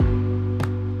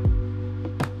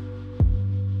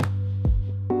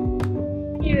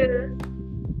you?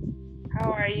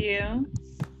 How are you?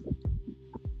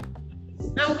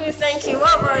 I'm good, thank you.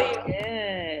 What about you?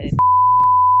 Good.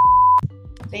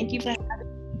 Thank you for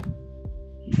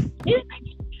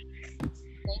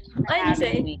What did you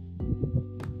say? me.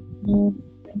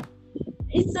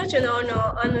 It's such an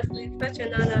honor, honestly, such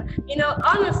an honor.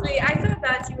 Honestly, I thought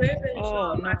that you were going to show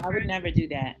Oh, up no, at I would first. never do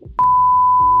that.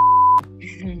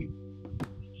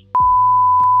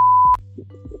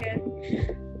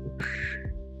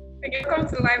 Okay, welcome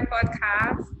to Live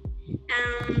Podcast.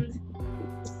 And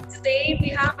today we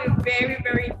have a very,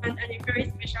 very fun and a very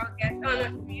special guest.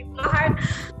 Honestly, my heart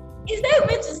is there a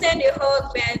way to send a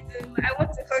hug, man? I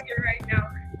want to hug you right now.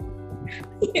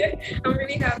 I'm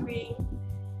really happy.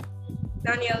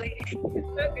 Danielle, it's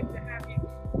so good to have you.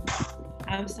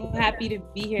 I'm so happy to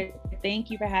be here.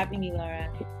 Thank you for having me, Laura.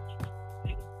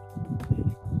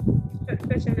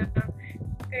 Such an honor.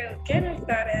 Getting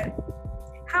started.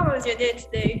 How was your day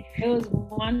today? It was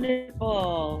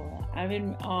wonderful. I've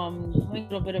been doing a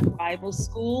little bit of Bible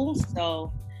school,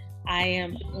 so I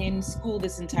am in school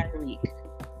this entire week.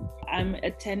 I'm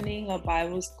attending a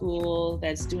Bible school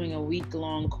that's doing a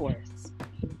week-long course.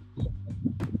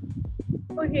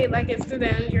 Okay, like a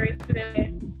student, you're a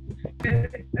student.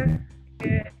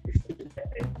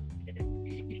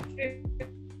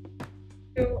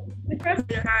 So the first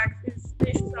thing I ask is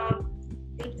this song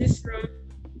in this room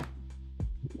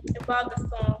about the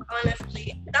song.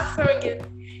 Honestly, that song it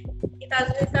has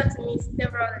listened to me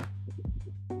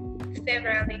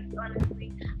severally, honestly,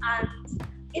 and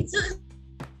it's just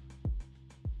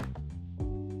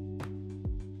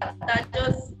that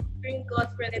just bring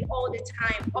God's presence all the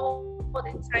time, all the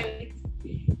time.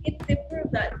 It's a proof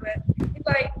that it's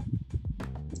like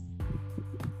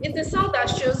it's a song that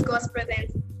shows God's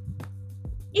presence.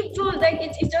 It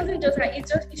doesn't just like it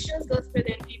shows God's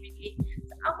presence vividly.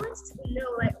 So I want to know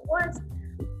like what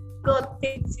God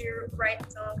did to write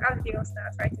the song. How did you all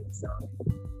start writing the song?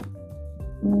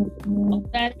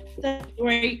 That's a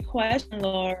great question,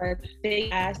 Laura. They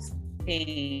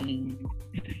asking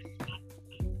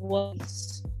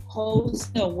was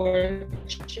host a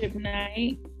worship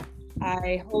night.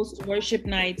 I host worship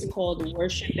nights called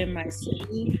Worship in My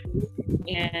City,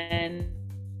 and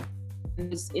I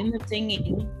was in the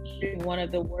singing during one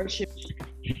of the worships,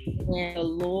 and the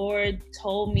Lord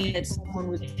told me that someone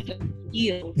was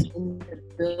healed in the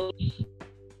building.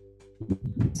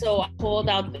 So I called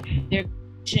out their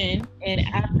question, and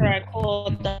after I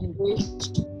called out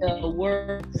the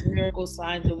words, miracles,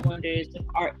 signs, and wonders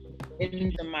are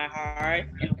into my heart.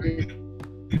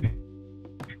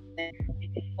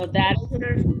 So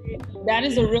that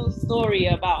is a real story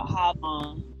about how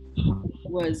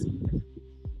was.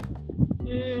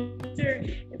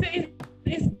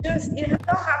 It's just it has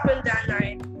not happened that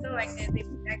night. It's not like there's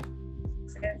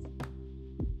a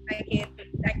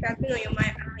like that's been on your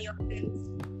mind and on your things.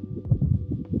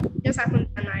 It just happened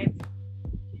that night.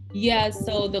 Yeah,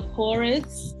 so the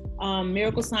chorus,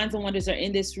 Miracle Signs and Wonders Are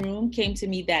in This Room, came to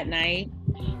me that night.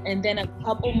 And then a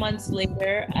couple months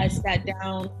later, I sat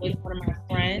down with one of my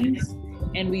friends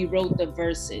and we wrote the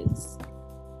verses.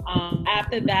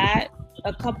 After that,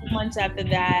 a couple months after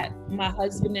that, my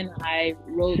husband and I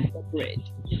wrote the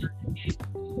bridge.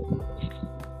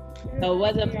 So it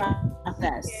was a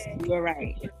process. You're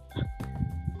right.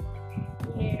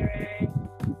 Yeah, right.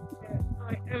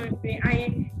 Honestly,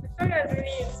 the song has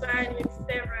really inspired me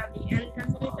severally and it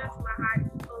has really touched my heart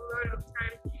a lot of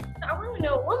times. So I want to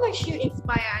know what makes you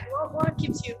inspired? What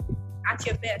keeps you at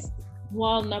your best?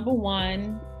 Well, number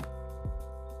one,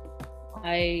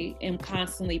 I am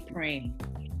constantly praying.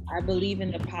 I believe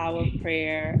in the power of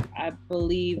prayer. I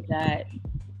believe that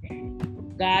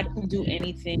God can do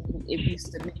anything if you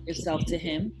submit yourself to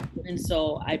Him. And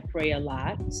so I pray a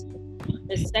lot.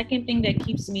 The second thing that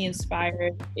keeps me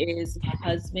inspired is my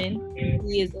husband.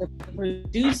 He is a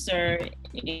producer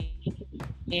in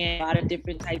a lot of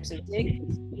different types of music.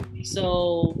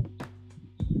 So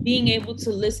being able to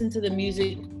listen to the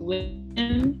music with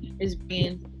him is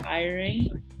being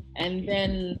inspiring. And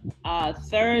then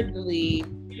thirdly,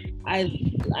 I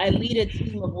lead a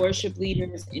team of worship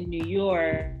leaders in New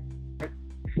York,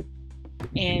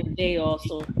 and they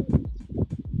also.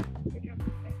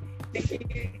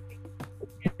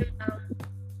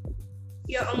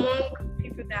 You're among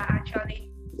people that actually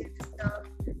do stuff.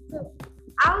 So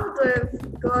how does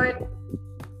God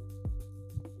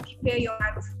prepare your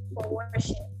heart for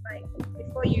worship? Like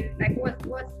before you, like what's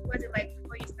it like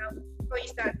before you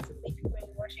start to lead people in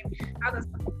worship? How does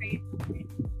God prepare you?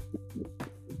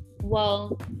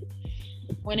 Well,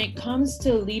 when it comes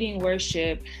to leading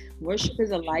worship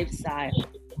is a lifestyle.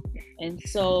 And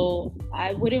so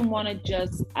I wouldn't want to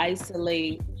just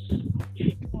isolate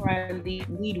Or I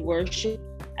lead worship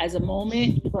as a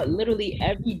moment, but literally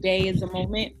every day is a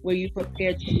moment where you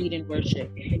prepare to lead in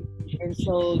worship. And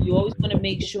so you always want to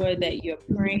make sure that you're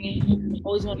praying,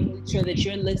 always want to make sure that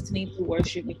you're listening to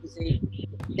worship music,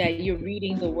 that you're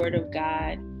reading the Word of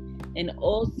God, and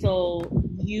also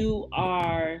you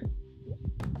are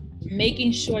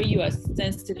making sure you are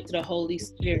sensitive to the Holy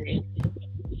Spirit.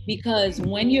 Because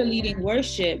when you're leading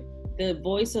worship, the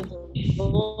voice of the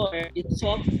Lord is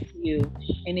talking to you.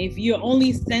 And if you're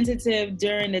only sensitive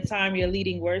during the time you're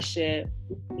leading worship,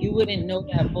 you wouldn't know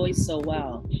that voice so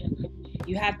well.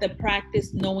 You have to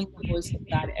practice knowing the voice of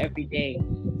God every day.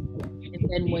 And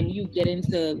then when you get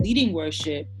into leading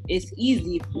worship, it's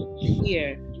easy to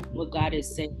hear what God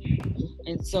is saying.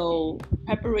 And so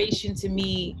preparation to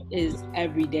me is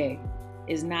every day.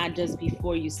 It's not just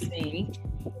before you sing.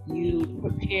 You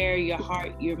prepare your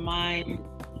heart, your mind,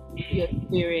 your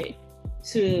spirit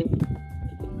to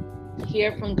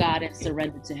hear from God and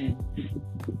surrender to Him.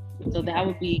 So that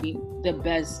would be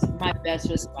my best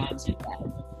response to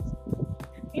that.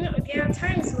 You know, there are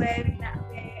times when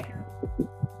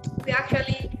we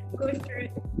actually go through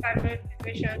certain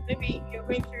situations. Maybe you're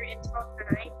going through a tough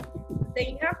time, then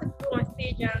you have to go on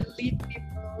stage and lead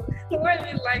people. What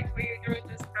is it like for you during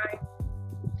this time?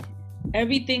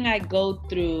 Everything I go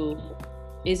through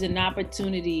is an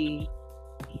opportunity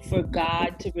for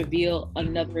God to reveal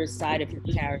another side of His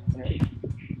character.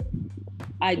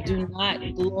 I do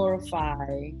not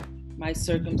glorify my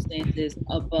circumstances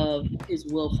above His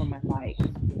will for my life.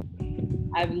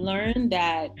 I've learned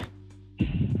that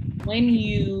when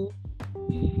you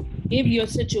give your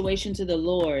situation to the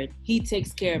Lord, He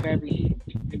takes care of everything.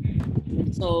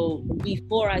 And so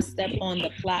before I step on the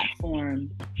platform,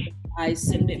 I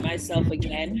submit myself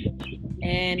again,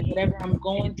 and whatever I'm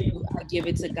going through, I give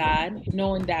it to God,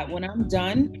 knowing that when I'm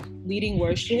done leading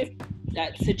worship,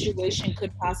 that situation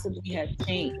could possibly have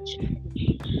changed.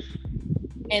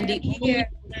 And the only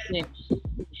person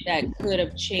that could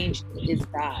have changed it is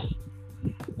God.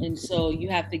 And so you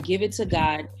have to give it to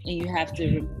God, and you have to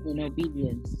remain in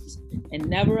obedience and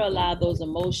never allow those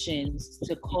emotions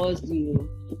to cause you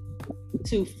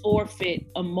to forfeit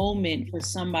a moment for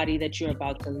somebody that you're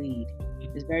about to lead.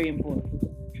 It's very important.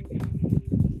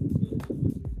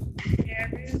 Yeah,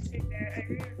 I really see that. I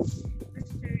really, that's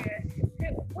true.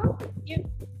 Yeah. What would you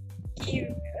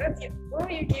give?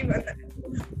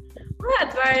 What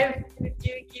advice would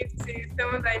you give to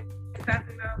someone like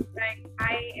starting off? Like,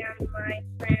 I am my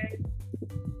friend.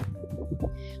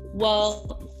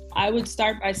 Well, I would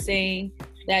start by saying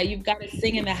that you've got to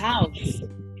sing in the house.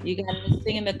 You got to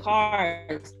sing in the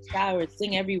car, shower,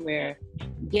 sing everywhere.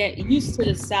 Get used to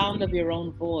the sound of your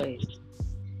own voice.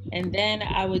 And then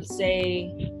I would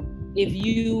say, if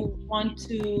you want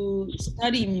to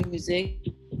study music,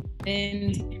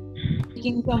 then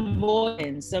taking some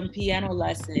voice, some piano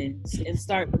lessons, and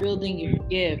start building your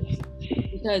gifts.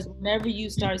 Because whenever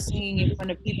you start singing in front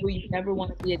of people, you never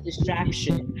want to be a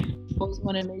distraction. You always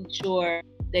want to make sure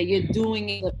that you're doing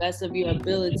it the best of your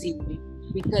ability,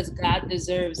 because God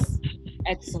deserves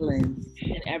excellence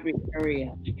in every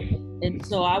area. And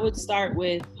so I would start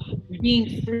with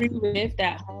being free with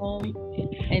at home,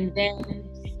 and then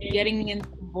getting into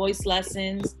voice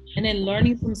lessons, and then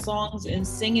learning some songs and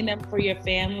singing them for your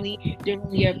family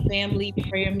during your family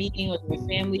prayer meeting or your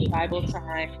family Bible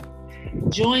time.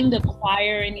 Join the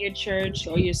choir in your church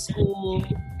or your school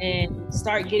and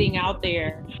start getting out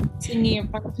there singing in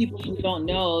front of people you don't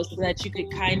know, so that you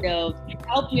could kind of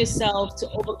help yourself to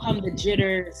overcome the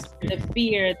jitters, the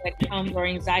fear that comes, or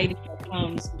anxiety that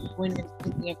comes when you're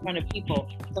singing in front of people.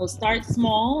 So start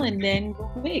small and then go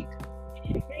big.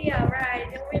 Yeah, right.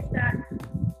 And with that,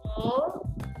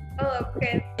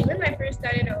 okay. When I first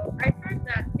started off, I thought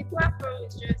that the platform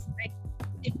is just like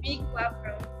the big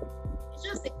platform. It's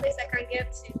just a place I can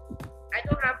get to. I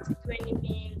don't have to do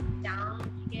anything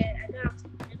down yet. I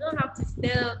don't have to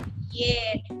sell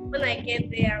yet. When I get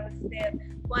there, I will sell.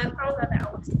 But I found out that I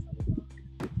was too wrong.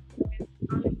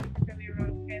 Honestly, totally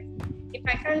wrong. Because if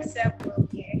I can't sell well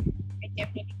here, I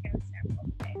definitely can't sell well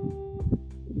there.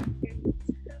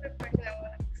 Another question I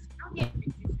want to ask: how do you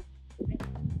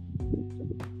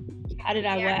How did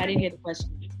I didn't hear the question.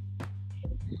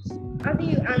 How do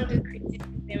you handle criticism?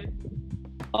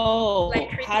 Oh, Like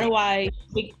how do I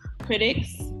pick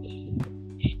critics?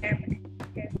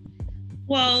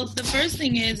 Well, the first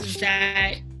thing is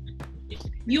that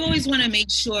you always want to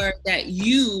make sure that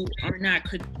you are not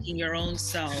critiquing your own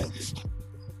self.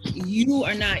 You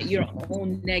are not your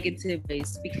own negative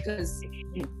voice, because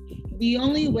the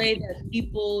only way that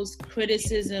people's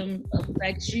criticism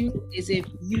affects you is if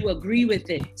you agree with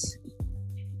it.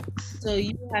 So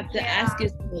you have to Yeah. ask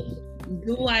yourself,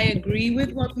 do I agree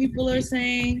with what people are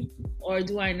saying or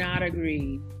do I not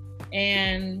agree?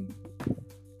 And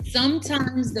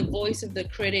sometimes the voice of the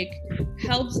critic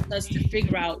helps us to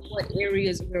figure out what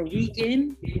areas we're weak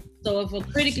in. So if a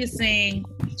critic is saying,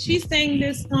 she sang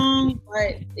this song,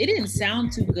 but it didn't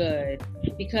sound too good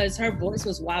because her voice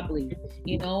was wobbly,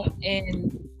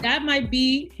 and that might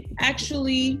be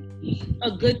actually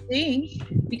a good thing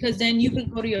because then you can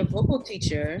go to your vocal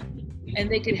teacher and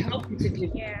they could help you to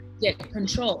get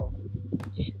control.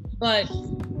 But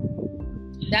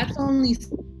that's only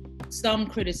some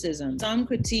criticism, some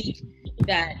critique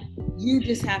that you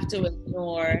just have to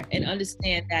ignore and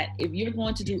understand that if you're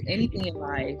going to do anything in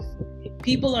life,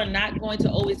 people are not going to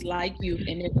always like you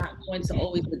and they're not going to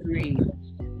always agree,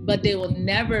 but they will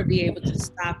never be able to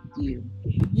stop you.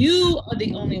 You are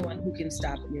the only one who can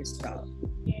stop yourself.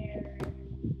 Yeah.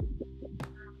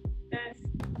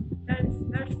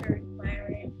 That's very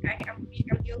inspiring. I'm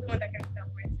the only one that can stop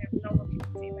myself. Not what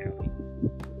people say that way.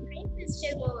 Can you please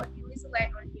share what you used to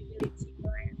like on humility,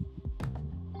 guys?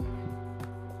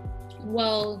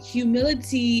 Well,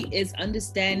 humility is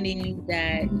understanding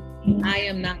that I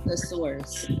am not the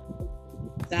source.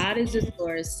 God is the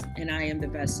source and I am the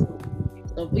vessel.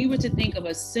 So if we were to think of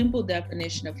a simple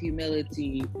definition of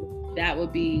humility, that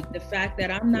would be the fact that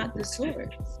I'm not the source.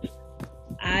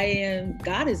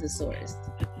 God is the source.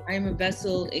 I am a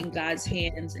vessel in God's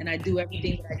hands and I do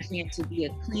everything that I can to be a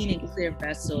clean and clear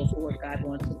vessel for what God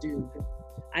wants to do.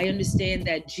 I understand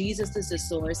that Jesus is the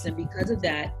source, and because of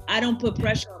that, I don't put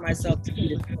pressure on myself to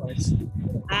be the source.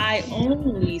 I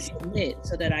only submit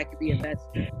so that I can be a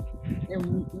vessel.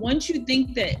 And once you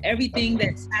think that everything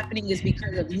that's happening is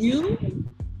because of you,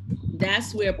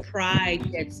 that's where pride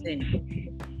gets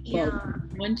in. Yeah.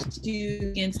 But once you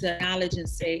begin to acknowledge and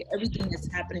say everything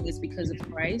that's happening is because of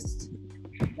Christ,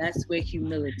 that's where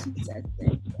humility sets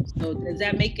in. So does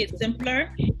that make it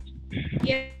simpler?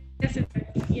 Yes, it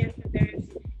does. Yes, it does.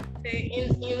 So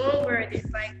in one word, it's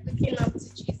like looking up to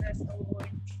Jesus, the Lord,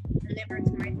 and never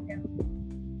to myself.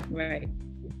 Right.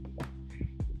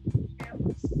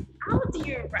 How do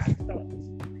you write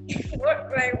songs? What's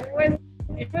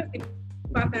the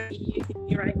pattern you use in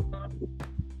your writing songs?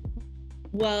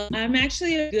 Well, I'm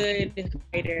actually a good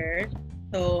writer,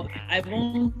 so I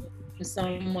won't be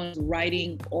someone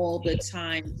writing all the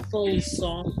time full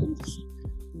songs.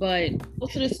 But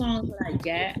most of the songs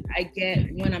that I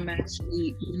get when I'm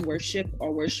actually in worship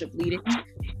or worship leading.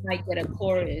 I get a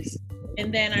chorus,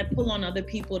 and then I pull on other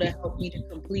people to help me to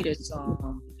complete a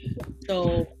song.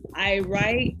 So I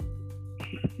write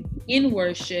in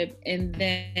worship, and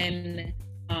then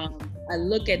I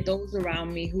look at those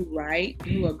around me who write,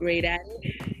 who are great at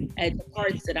it, at the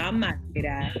parts that I'm not great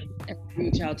at, and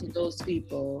reach out to those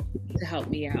people to help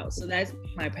me out. So that's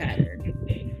my pattern.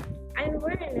 I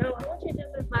want to know. I want you to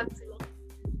go back to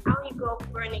how you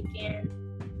got born again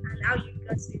and how you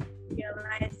got to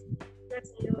realize, got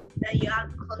to know that you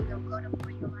have the calling of God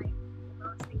upon your life.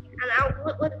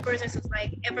 And what the process was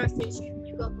like ever since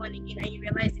you got born again and you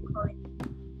realized the calling.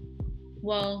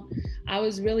 Well, I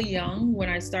was really young when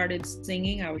I started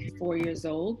singing. I was 4 years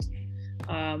old.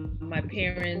 My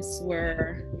parents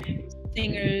were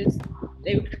singers.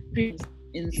 They were Christians,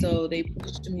 and so they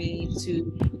pushed me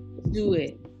to do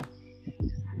it.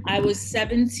 I was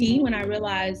 17 when I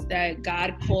realized that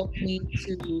God called me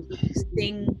to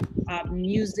sing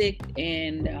music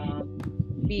and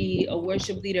be a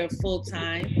worship leader full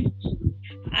time.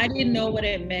 I didn't know what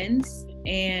it meant,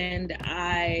 and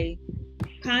I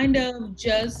kind of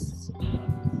just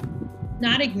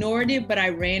not ignored it, but I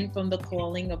ran from the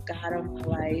calling of God on my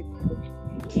life.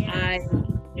 I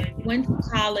went to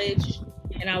college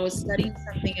and I was studying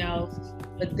something else,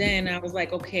 but then I was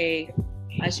like, okay,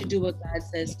 I should do what God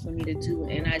says for me to do.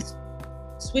 And I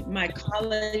switched my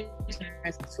college,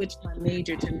 I switched my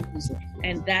major to music.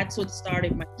 And that's what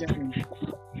started my journey.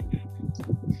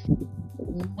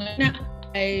 When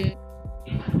I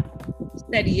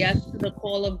said yes to the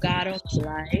call of God on my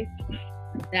life,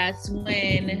 that's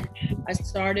when I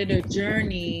started a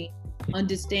journey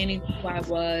understanding who I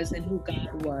was and who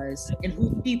God was and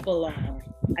who people are.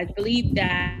 I believe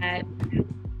that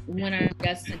when I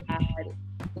yes to God,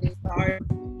 it started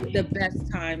the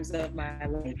best times of my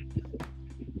life.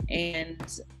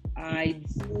 And I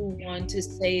do want to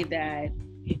say that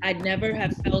I never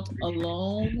have felt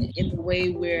alone in the way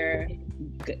where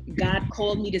God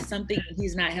called me to something and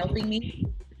He's not helping me,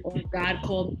 or God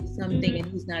called me to something and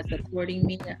He's not supporting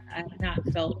me. I've not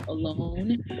felt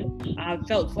alone. I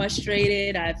felt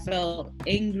frustrated. I felt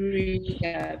angry.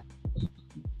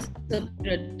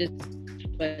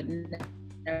 But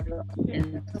never.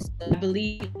 And I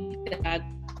believe that God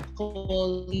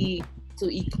holy to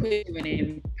equip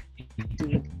you and do.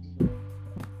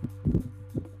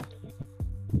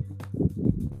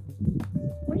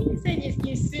 When you said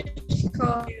you switched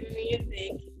called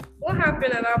music, what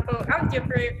happened at that point? How did your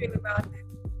parents feel about it?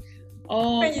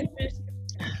 Oh, When you switched?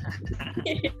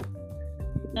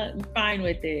 I'm fine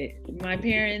with it. My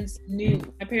parents had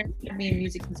me in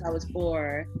music since I was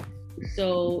 4.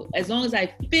 So as long as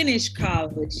I finished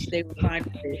college, they were fine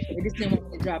with it. They just didn't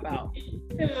want me to drop out.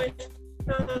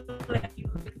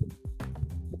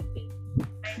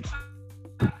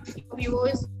 You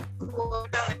always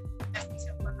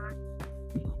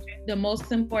The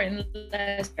most important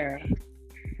lesson,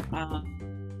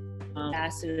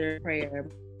 ambassador prayer.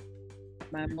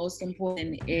 My most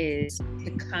important is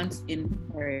the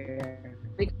constant prayer.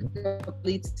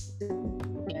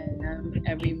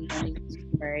 Every morning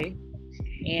to pray,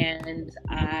 and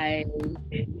I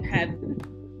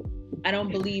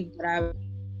don't believe that I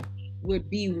would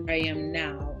be where I am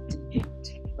now to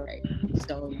pray.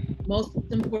 So most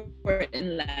important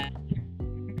lesson.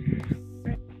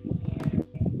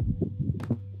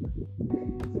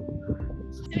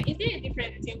 So is there a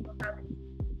difference between vocal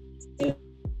and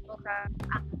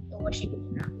worship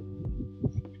now?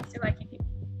 So like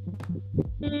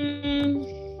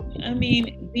I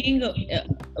mean, being a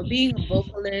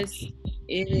vocalist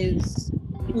is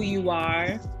who you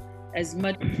are, as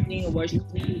much as being a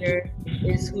worship leader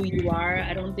is who you are.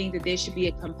 I don't think that there should be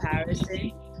a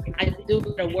comparison. I feel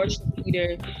that a worship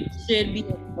leader should be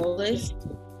a vocalist,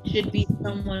 should be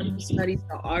someone who studies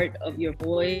the art of your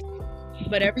voice.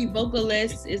 But every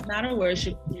vocalist is not a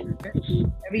worship leader.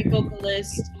 Every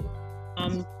vocalist,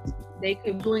 they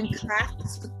could be doing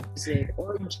classical music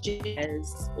or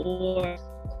jazz or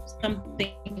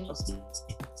something else.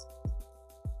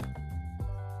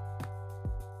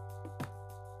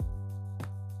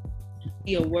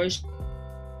 Be a worship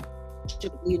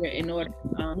leader in order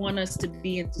want us to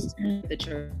be in the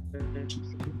church.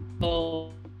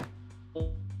 So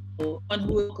one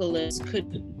vocalist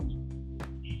could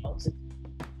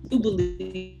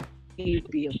believe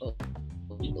be a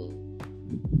vocalist.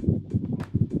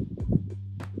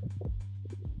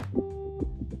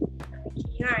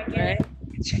 Right?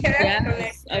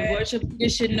 Yes, a worship leader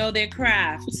should know their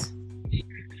craft.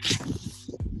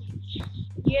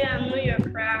 Yeah, know your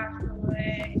craft.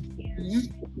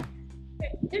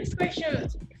 This question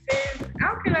says,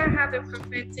 how can I have a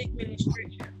prophetic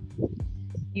ministration?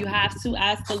 You have to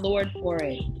ask the Lord for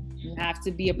it. You have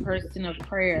to be a person of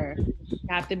prayer. You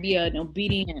have to be an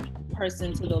obedient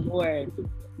person to the Lord.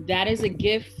 That is a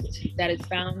gift that is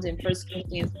found in 1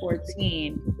 Corinthians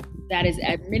 14 that is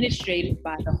administrated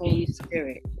by the Holy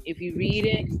Spirit. If you read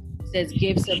it, it says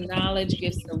gifts of knowledge,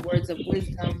 gifts of words of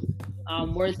wisdom,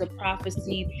 words of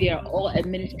prophecy. They are all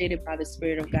administrated by the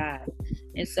Spirit of God.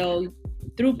 And so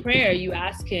through prayer, you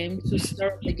ask Him to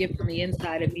stir up the gift from the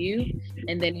inside of you,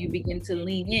 and then you begin to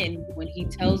lean in when He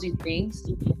tells you things,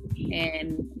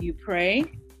 and you pray,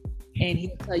 and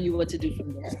He'll tell you what to do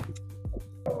from there.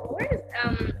 What is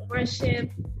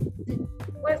worship?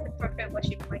 What's the perfect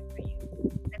worship like for you?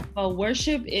 Well,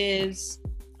 worship is,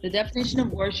 the definition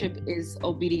of worship is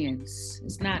obedience.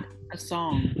 It's not a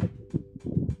song.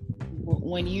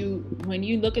 When you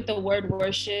look at the word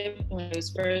worship, when it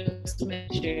was first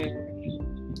mentioned,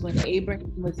 when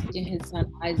Abraham was taking his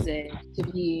son Isaac to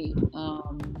be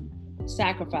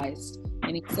sacrificed,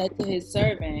 and he said to his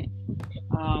servant,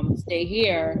 stay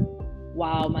here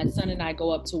while my son and I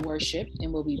go up to worship,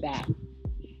 and we'll be back.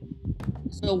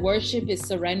 So worship is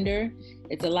surrender.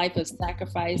 It's a life of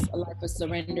sacrifice, a life of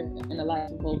surrender, and a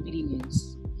life of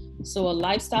obedience. So a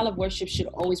lifestyle of worship should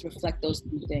always reflect those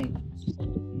two things.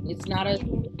 It's not a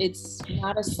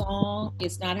song.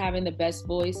 It's not having the best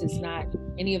voice. It's not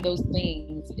any of those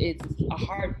things. It's a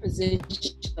heart position,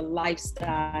 a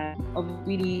lifestyle of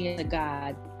obedience to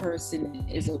God. Person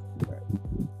is a believer.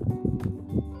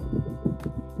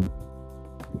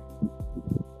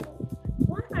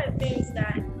 What are the things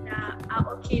that are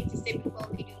okay to say before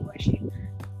leading worship?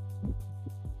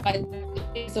 But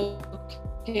it's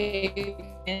okay.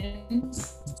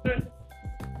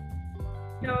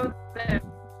 No,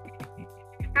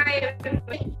 I am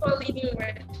before leading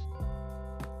worship.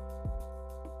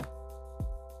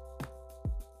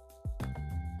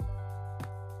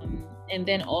 And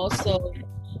then also,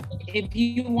 if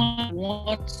you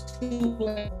want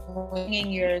to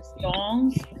sing your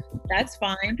songs, that's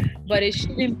fine, but it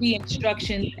shouldn't be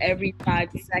instructions every 5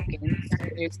 seconds.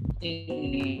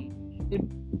 You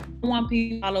don't want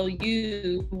people to follow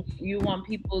you. You want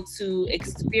people to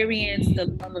experience the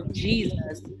love of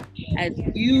Jesus as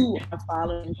you are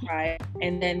following Christ,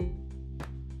 and then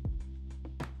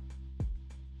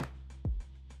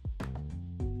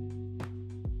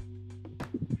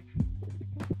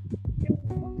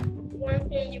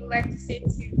like to say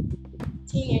to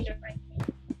teenagers like me?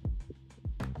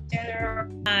 General.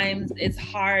 Sometimes it's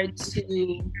hard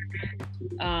to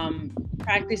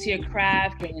practice your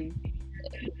craft, and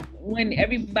when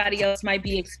everybody else might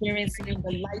be experiencing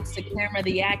the lights, the camera,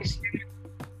 the action,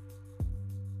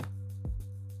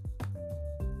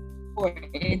 or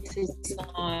into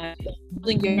song,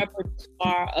 building your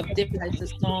repertoire of different types of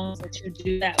songs that you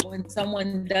do, that when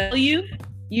someone does you,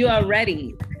 you are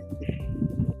ready.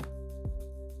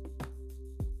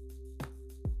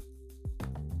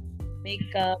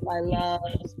 Makeup, I love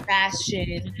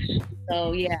fashion.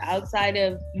 So yeah, outside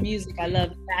of music, I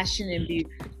love fashion and beauty.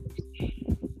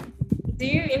 Do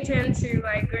you intend to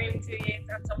like go into it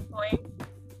at some point?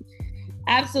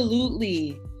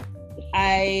 Absolutely.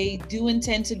 I do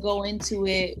intend to go into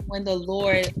it when the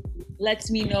Lord lets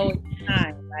me know it's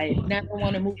time. I never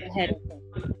want to move ahead of him.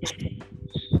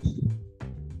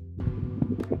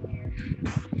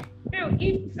 So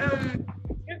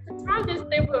if the time just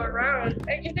stable around,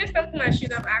 like, is there something I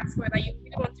should have asked for that you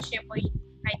really want to share but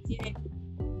I didn't?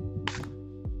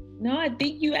 No, I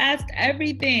think you asked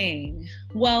everything.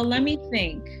 Well, let me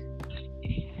think.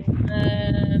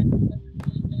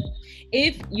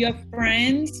 If your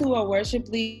friends who are worship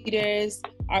leaders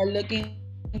are looking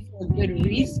for a good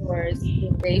resource,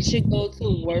 they should go to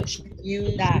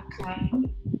worshipu.com.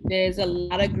 There's a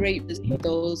lot of great for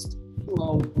those who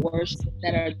are worship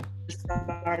that are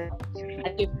started.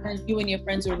 You and your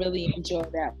friends will really enjoy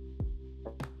that.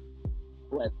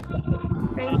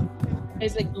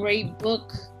 There's a great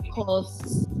book called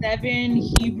 7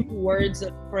 Hebrew Words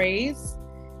of Praise.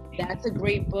 That's a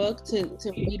great book to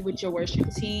read with your worship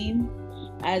team,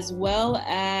 as well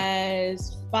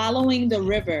as Following the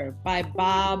River by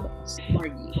Bob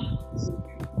Sorge.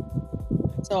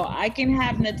 So I can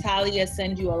have Natalia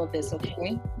send you all of this,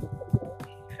 okay?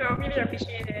 Sure, really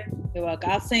appreciate it. You're welcome.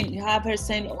 Have her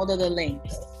send all of the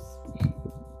links.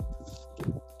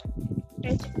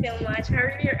 Thank you so much. I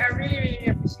really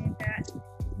appreciate that.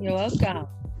 You're welcome.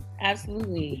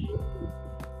 Absolutely.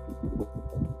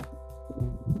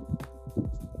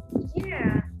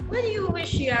 Yeah. What do you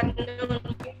wish you had known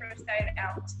when you first started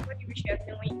out? What do you wish you had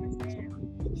known when you first started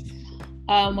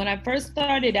out? When I first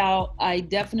started out, I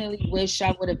definitely wish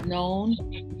I would have known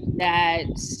that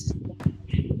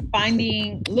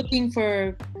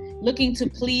looking to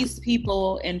please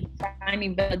people and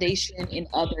finding validation in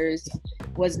others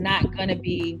was not going to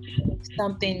be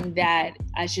something that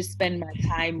I should spend my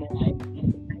time on.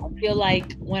 I feel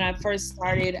like when I first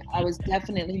started, I was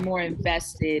definitely more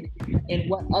invested in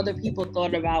what other people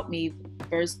thought about me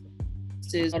versus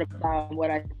about what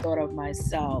I thought of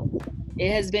myself.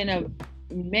 It has been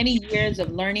many years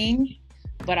of learning,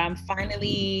 but I'm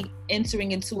finally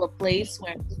entering into a place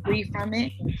where I'm free from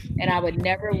it, and I would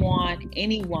never want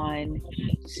anyone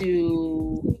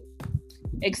to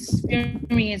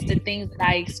experience the things that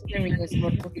I experienced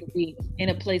for me to be in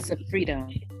a place of freedom.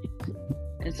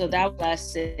 And so that was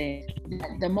lesson.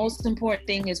 The most important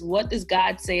thing is, what does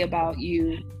God say about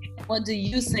you? What do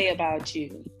you say about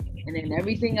you? And then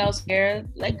everything else here,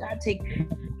 let God take it.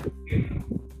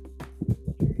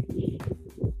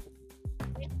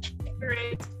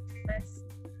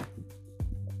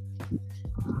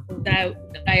 That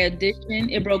I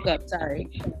auditioned, it broke up, sorry.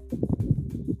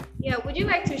 Yeah, would you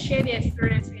like to share the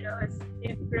experience with us? The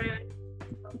experience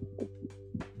of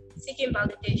seeking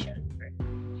validation.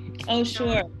 Oh,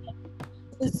 sure.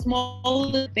 The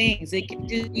smaller things. It could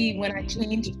just be when I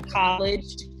changed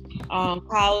colleges,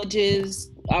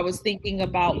 I was thinking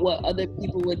about what other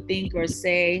people would think or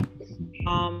say,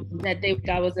 that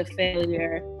I was a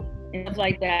failure and stuff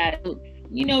like that.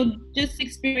 You know, just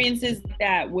experiences like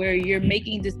that where you're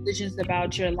making decisions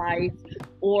about your life,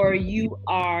 or you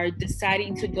are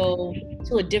deciding to go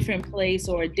to a different place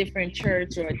or a different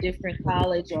church or a different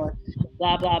college or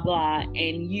blah, blah, blah.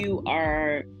 And you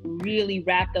are really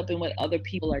wrapped up in what other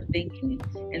people are thinking.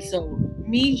 And so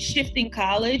me shifting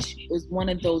college was one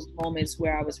of those moments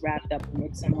where I was wrapped up in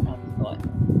what someone else thought.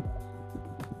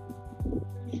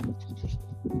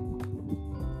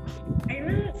 I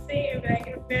want to say like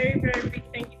a very, very big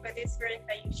thank you for this experience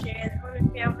that you shared.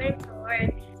 Honestly, I've learned a lot. I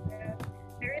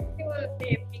really want to say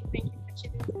a big thank you for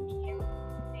choosing to be here.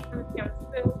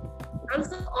 I'm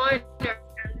so honored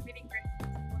and really grateful to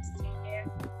host you here.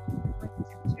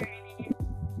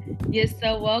 You're so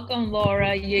welcome,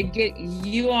 Laura.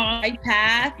 You are on the right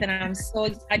path, and I'm so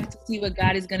excited to see what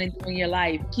God is going to do in your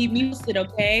life. Keep me posted,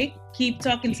 okay? Keep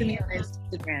talking to me on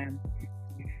Instagram.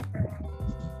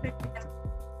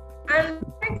 And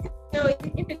like to know if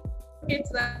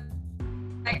it's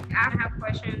like I have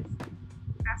questions,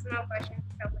 personal questions,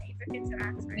 so it's okay to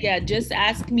ask. Right? Yeah, just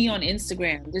ask me on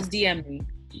Instagram. Just DM me.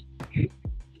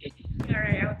 All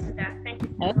right, I'll do that. Thank you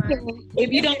so Okay. much.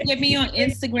 If you don't get me on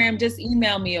Instagram, just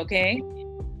email me, okay?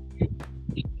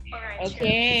 All right,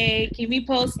 Okay. Keep me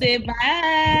posted.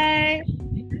 Bye.